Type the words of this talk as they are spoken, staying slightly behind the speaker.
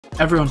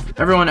Everyone,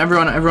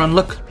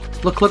 look.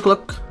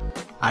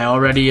 I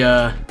already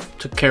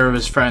took care of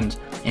his friend,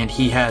 and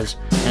he has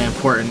an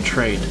important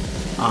trade.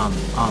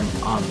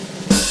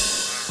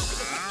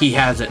 He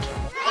has it.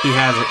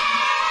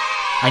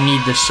 I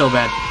need this so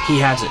bad. He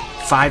has it.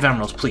 5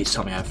 emeralds. Please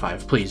tell me I have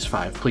 5. Please,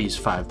 5. Please,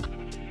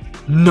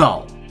 5.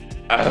 No.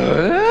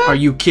 Are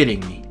you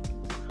kidding me?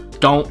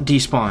 Don't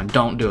despawn.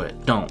 Don't do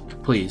it.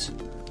 Don't. Please.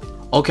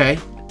 Okay.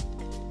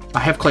 I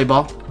have clay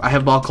ball. I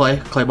have ball clay.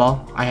 Clay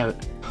ball. I have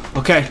it.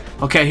 Okay.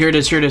 Okay, here it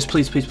is.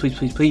 Please.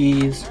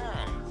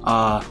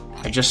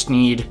 I just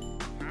need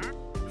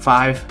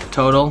 5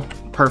 total.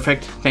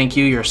 Perfect. Thank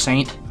you. You're a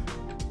saint.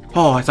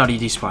 Oh, I thought he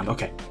despawned.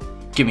 Okay.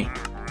 Give me.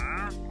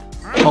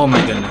 Oh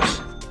my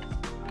goodness.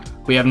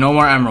 We have no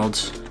more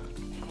emeralds.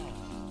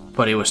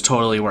 But it was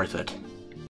totally worth it.